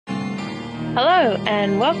Hello,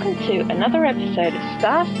 and welcome to another episode of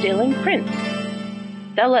Star Stealing Prince,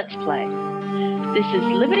 the Let's Play. This is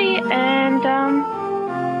Liberty, and,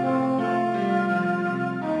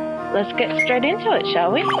 let's get straight into it,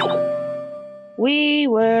 shall we? We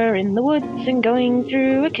were in the woods and going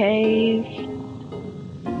through a cave.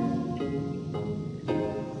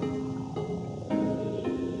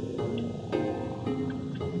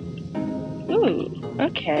 Ooh,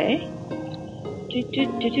 okay.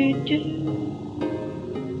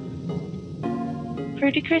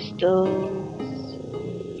 Pretty crystals.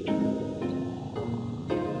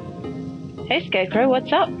 Hey Scarecrow,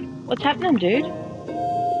 what's up? What's happening, dude?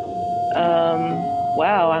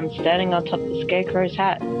 Wow, I'm standing on top of the Scarecrow's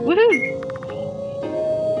hat. Woohoo!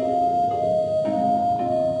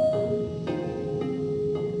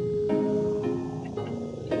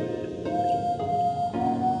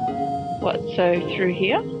 What, so through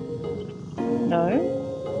here? No.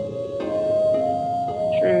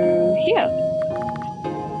 Through here.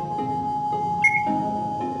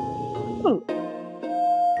 Ooh.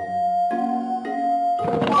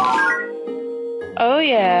 Oh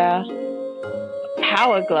yeah.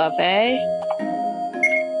 Power glove, eh?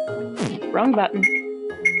 Wrong button.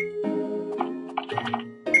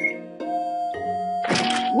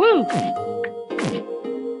 Woo!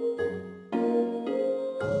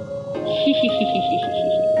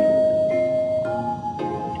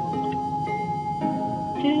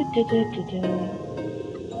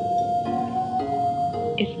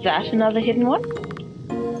 Is that another hidden one?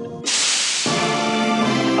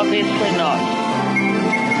 Obviously not.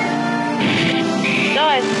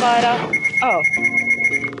 Die, spider! Oh.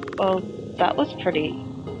 Well, that was pretty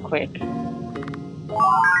quick.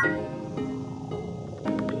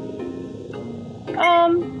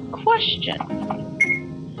 Question.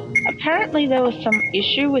 Apparently there was some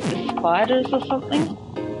issue with the spiders or something.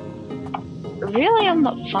 Really, I'm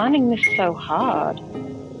not finding this so hard.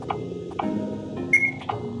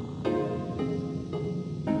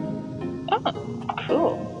 Oh,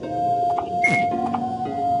 cool.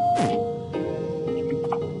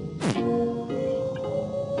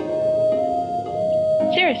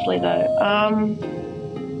 Seriously though,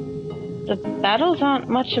 the battles aren't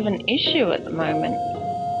much of an issue at the moment.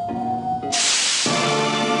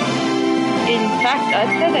 In fact, I'd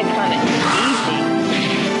say they're kind of easy.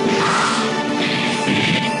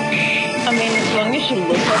 I mean, as long as you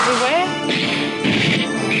look everywhere,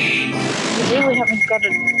 you really haven't got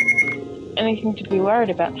anything to be worried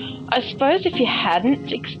about. I suppose if you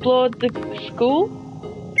hadn't explored the school,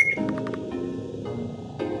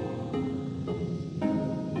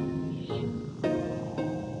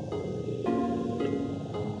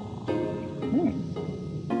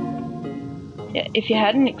 yeah, if you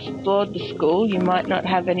hadn't explored the school, you might not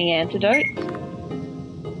have any antidotes.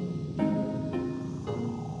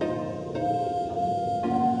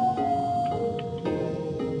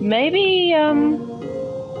 Maybe,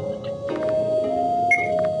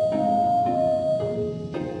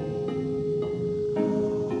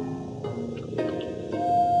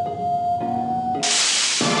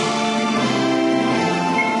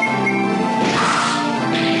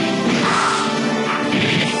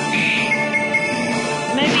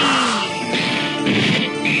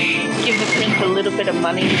 give the prince a little bit of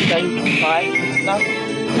money so he can buy some stuff.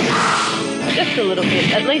 Just a little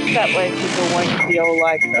bit. At least that way people won't be all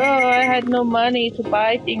like, oh, I had no money to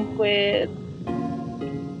buy things with.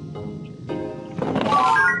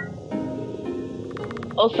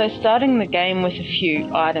 Also, starting the game with a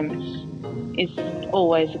few items is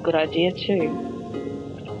always a good idea too.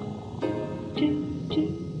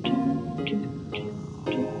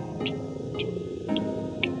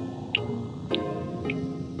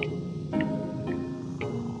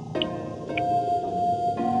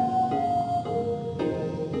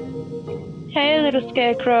 Hey little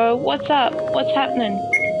Scarecrow, what's up? What's happening?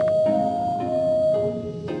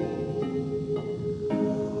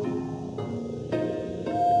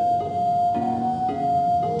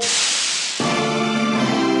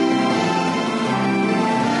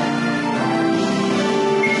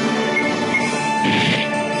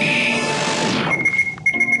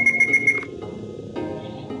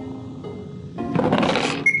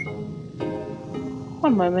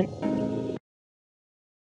 One moment.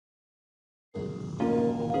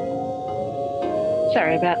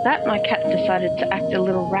 Sorry about that, my cat decided to act a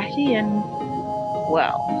little ratty and,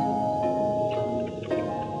 well.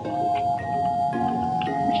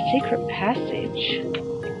 A secret passage.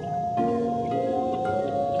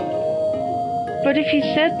 But if you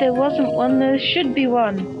said there wasn't one, there should be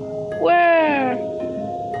one. Where?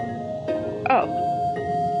 Oh.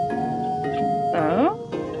 Oh?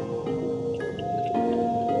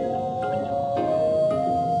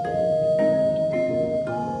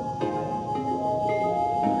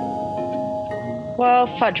 Oh,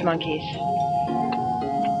 fudge monkeys.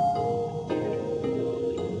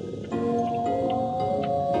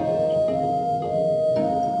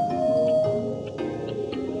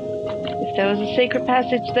 If there was a secret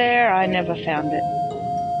passage there, I never found it.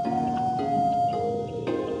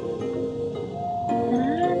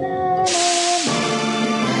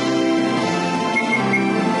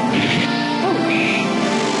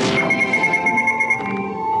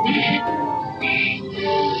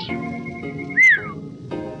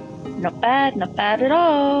 Not bad at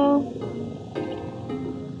all.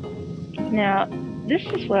 Now, this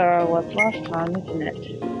is where I was last time, isn't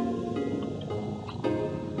it?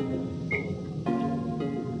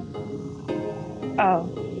 Oh,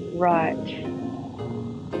 right.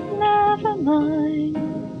 Never mind.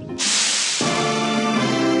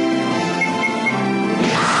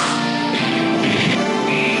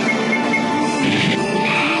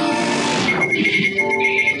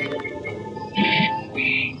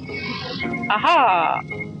 Aha!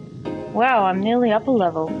 Wow, I'm nearly up a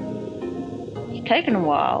level. It's taken a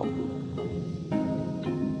while.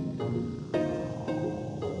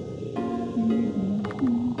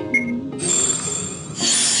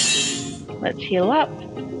 Let's heal up,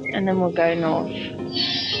 and then we'll go north.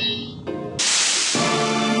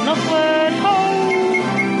 Northward, ho!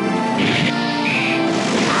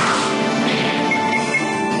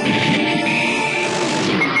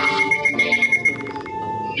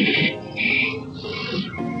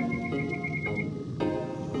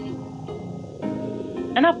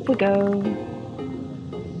 And up we go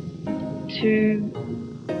to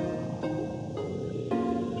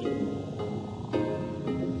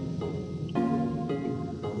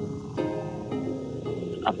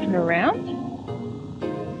up and around.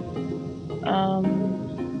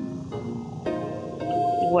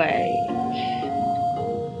 Wait.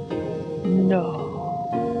 No.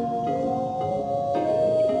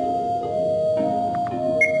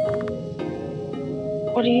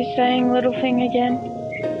 What are you saying, little thing, again?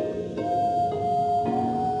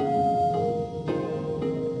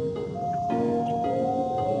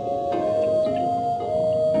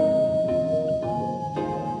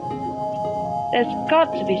 There's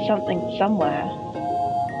got to be something somewhere.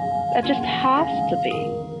 There just has to be.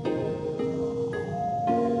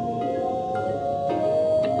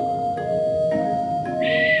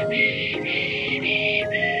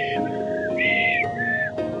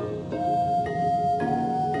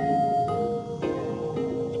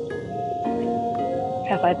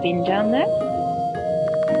 Have I been down there?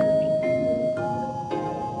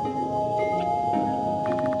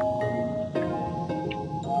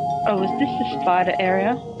 Oh, is this the spider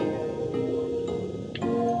area?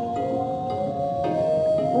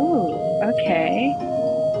 Ooh, okay.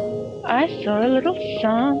 I saw a little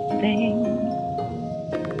something.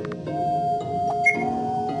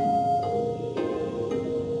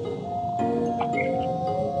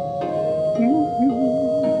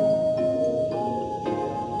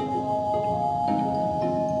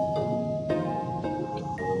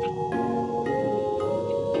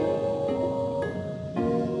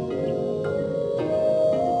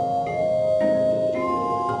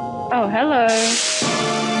 Oh, hello.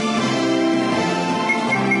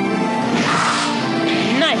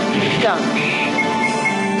 Nicely done.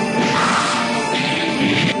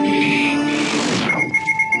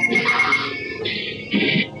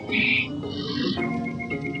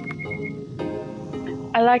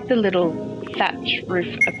 I like the little thatch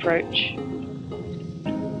roof approach.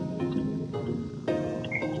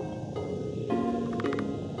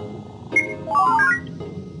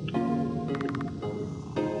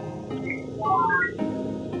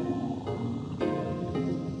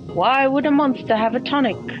 Why would a monster have a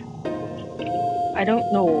tonic? I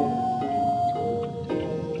don't know.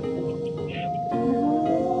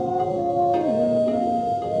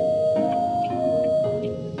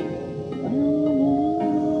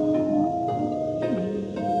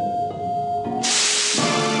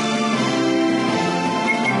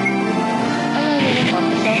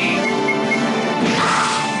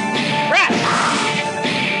 Rat!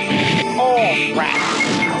 Oh, rat.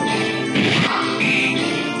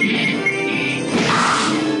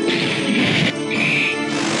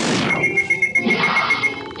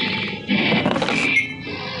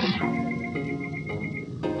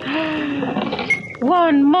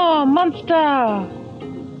 One more monster!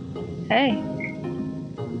 Hey.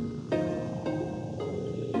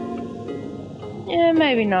 Yeah,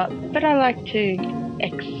 maybe not, but I like to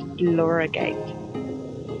explorate.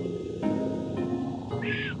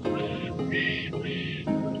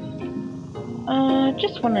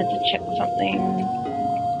 Just wanted to check something.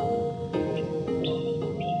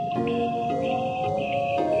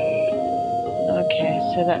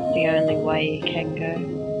 so that's the only way you can go.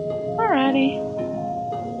 Alrighty.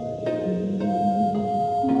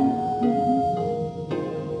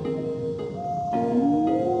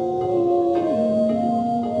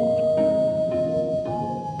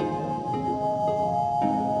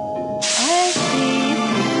 I see.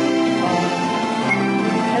 Oh,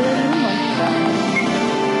 hello, monster.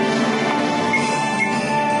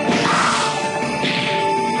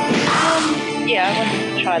 Yeah, I wanted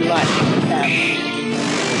to try lightning stab.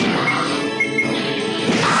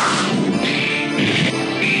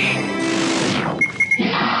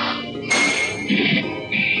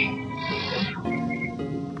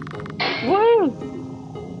 Woo!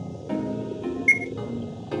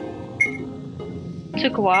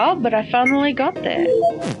 Took a while, but I finally got there.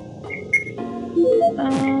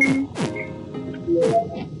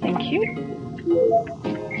 Thank you.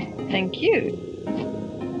 Thank you.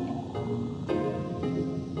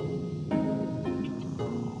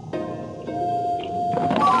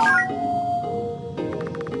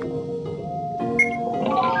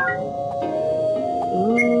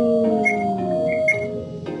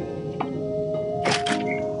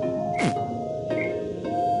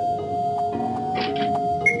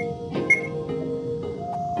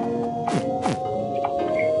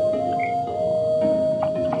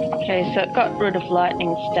 Okay, so it got rid of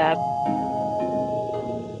lightning stab.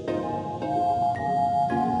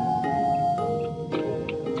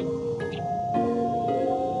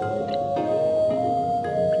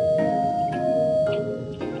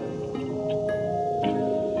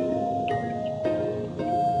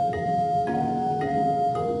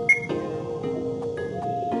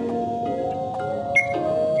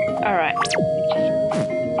 Alright, just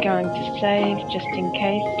going to save just in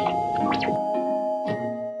case.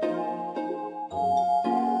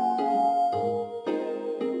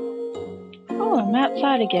 Oh, I'm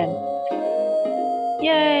outside again.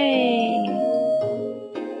 Yay!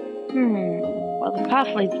 Well, the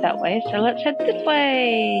path leads that way, so let's head this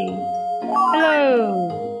way. Hello!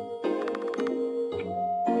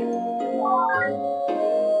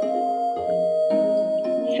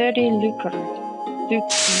 30 lucre.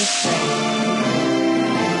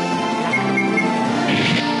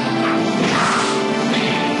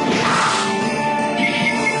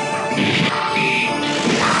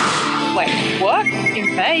 Wait, what?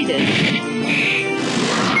 Invaded?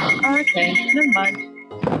 Okay, never mind.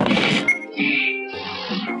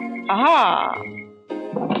 Aha!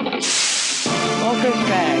 Walker's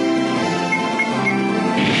bag.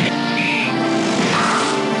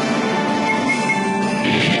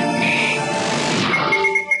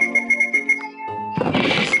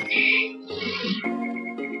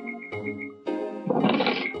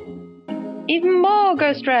 Even more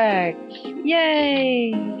ghost rags!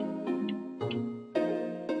 Yay!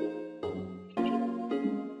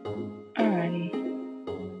 Alrighty.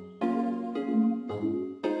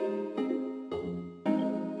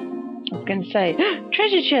 I was gonna say,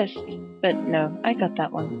 treasure chest! But no, I got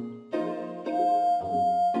that one.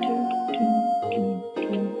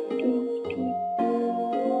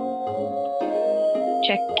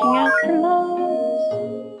 Checking out the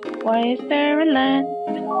logs. Why is there a land?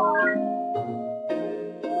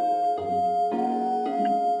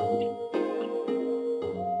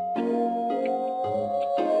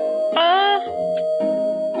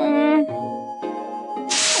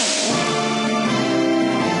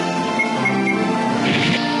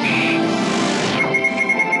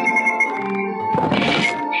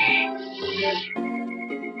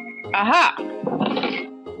 Aha!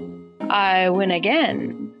 I win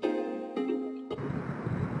again.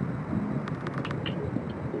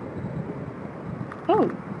 Oh.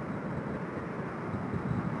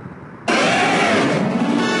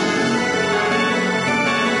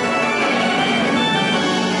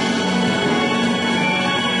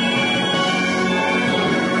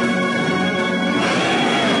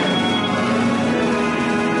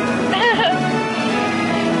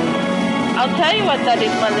 I'll tell you what that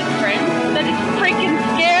is, my little friend. That is freaking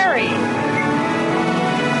scary.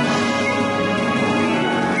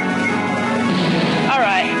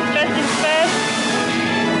 Alright, first things first.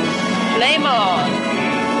 Flame on.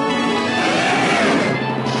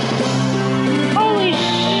 Holy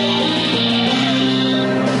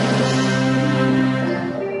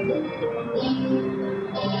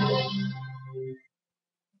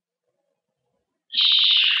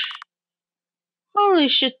Holy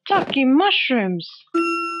shiitake mushrooms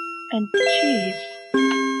and cheese.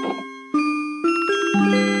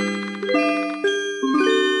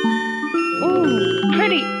 Ooh,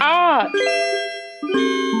 pretty art.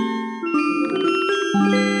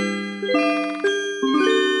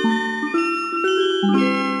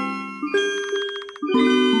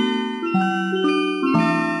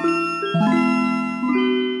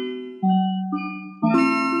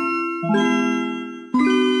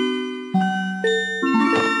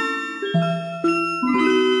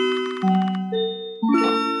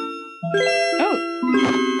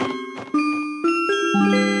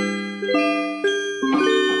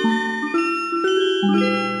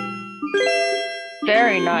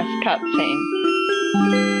 nice cutscene.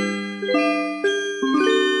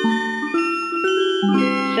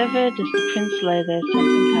 Sever, does the prince lay there?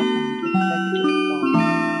 Something happened. Executive gone.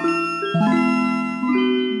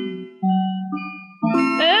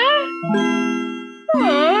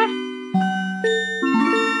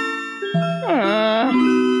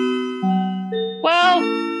 Well,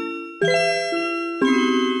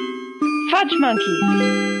 fudge monkeys.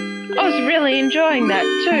 I was really enjoying that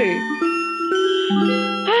too.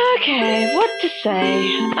 Okay, what to say?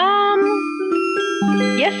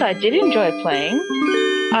 Yes, I did enjoy playing.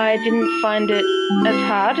 I didn't find it as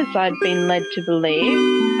hard as I'd been led to believe.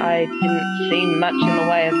 I didn't see much in the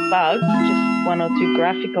way of bugs, just one or two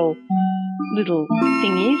graphical little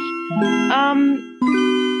thingies.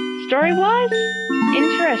 Story-wise,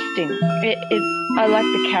 interesting. I like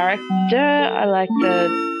the character, I like the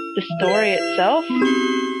story itself.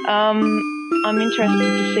 I'm interested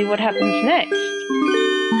to see what happens next.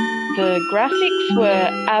 The graphics were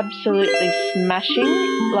absolutely smashing,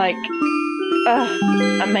 like,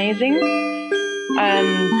 amazing.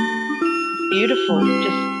 Beautiful,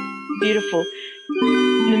 just beautiful.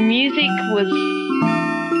 The music was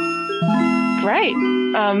great.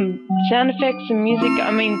 Sound effects and music,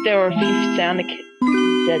 I mean, there are a few sound effects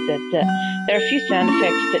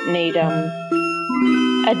that need,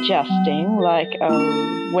 adjusting, like,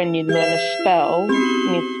 when you learn a spell, it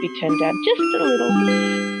needs to be turned down just a little.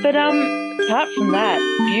 But, apart from that,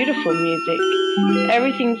 beautiful music.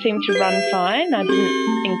 Everything seemed to run fine. I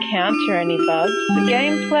didn't encounter any bugs. The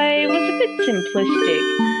gameplay was a bit simplistic.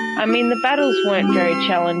 I mean, the battles weren't very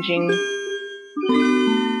challenging.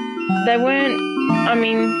 They weren't, I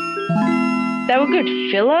mean, they were good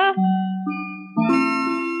filler.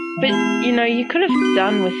 But, you know, you could have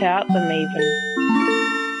done without them even.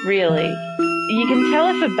 Really. You can tell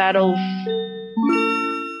if a battle's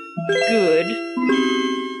good,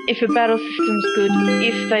 if a battle system's good,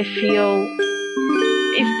 if they feel,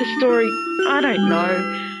 if the story, I don't know.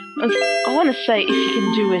 I want to say if you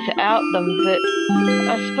can do without them, but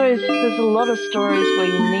I suppose there's a lot of stories where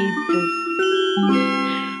you need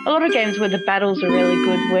a lot of games where the battles are really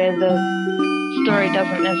good, where the story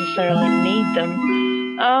doesn't necessarily need them.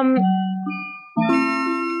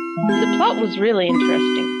 The plot was really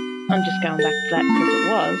interesting. I'm just going back to that because it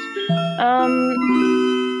was.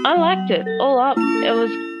 I liked it. All up, it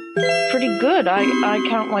was pretty good. I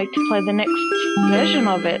can't wait to play the next version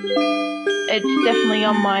of it. It's definitely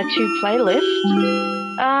on my to-play list.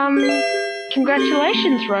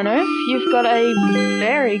 Congratulations, Rono. You've got a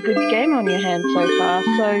very good game on your hands so far,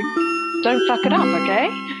 so don't fuck it up, okay?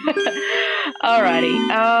 Alrighty.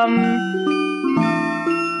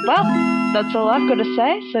 Well, that's all I've got to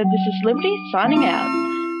say, so this is Liberty signing out.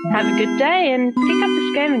 Have a good day and pick up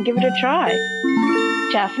this game and give it a try.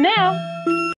 Ciao for now!